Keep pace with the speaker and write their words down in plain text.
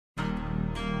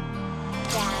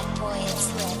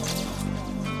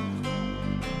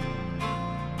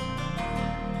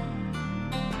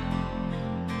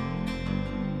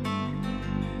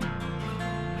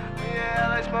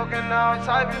all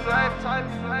type of life.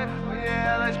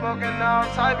 Yeah, they smoking all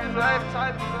type of life.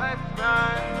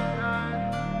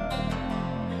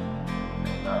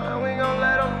 We gon'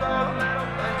 let them know.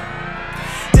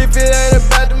 If it ain't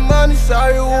about the money,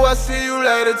 sorry, who I see you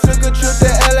later. Took a trip to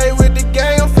LA with the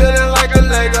gang, I'm feeling like a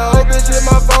Lego. Oh, bitch, hit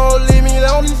my phone, leave me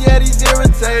lonely, yeah, these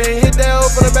irritating. Hit that hoe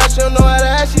from the back, she don't know how to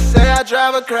act, she say I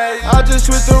drive her crazy. I just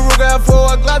switched the Ruger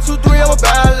for a Glock 2-3, I'm a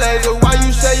bad laser. Why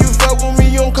you say you fuck with me,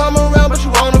 you don't come around, but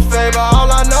you want a favor. All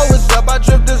I know is up, I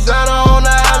drip designer on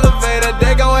the elevator.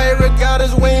 They gon' hate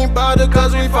regardless, we ain't bothered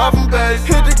cause we far from base.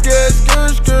 Hit the gas,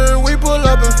 skirt, we pull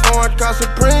up in foreign car,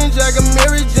 Supreme jacket,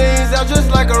 Mary jeans, out just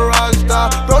like a rock star.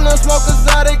 Bro, no smokers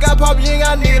out, they got pop, you ain't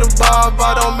got need a bar.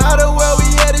 But don't matter where we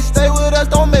at, they stay with us,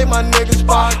 don't make my niggas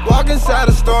spark. Walk inside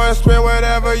the store and spend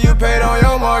whatever you paid on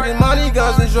your market. Money,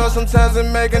 guns, and drugs sometimes it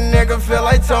make a nigga feel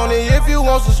like Tony. If you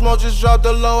want some smoke, just drop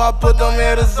the low, I put them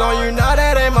hitters on you. Now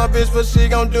that ain't my bitch, but she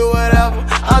gon' do whatever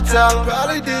I tell her.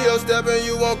 Probably do your step and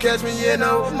you won't catch me, you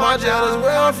know. My jealous,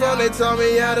 where I'm from, they taught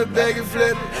me how to beg and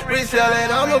flip it.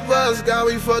 Reselling, I'm a buzz guy,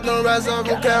 we fucked them rats off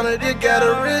from counter. They got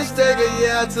a risk taker,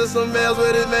 yeah, I took some mails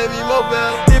with it, made me more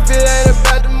better. If it ain't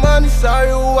about the money, sorry,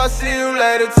 who I see you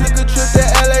later. Took a trip to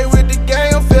LA with the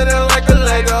gang, I'm feeling like a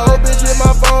Lego. Oh, bitch, hit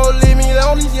my phone, leave me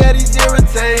lonely, yeah, these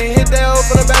irritating. Hit that hoe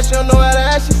from the back, she don't know how to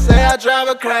act, she say I drive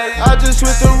her crazy. I just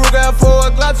switched the Ruger for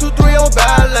a Glock 2-3, I'm a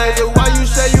bad laser. Why you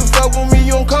say you fuck with me,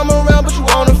 you don't come around, but you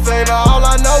want a favor. All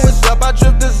I know is up, I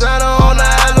drip designer on the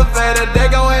elevator. They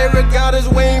gon' hate regardless,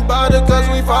 we ain't bothered cause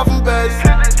we far from base.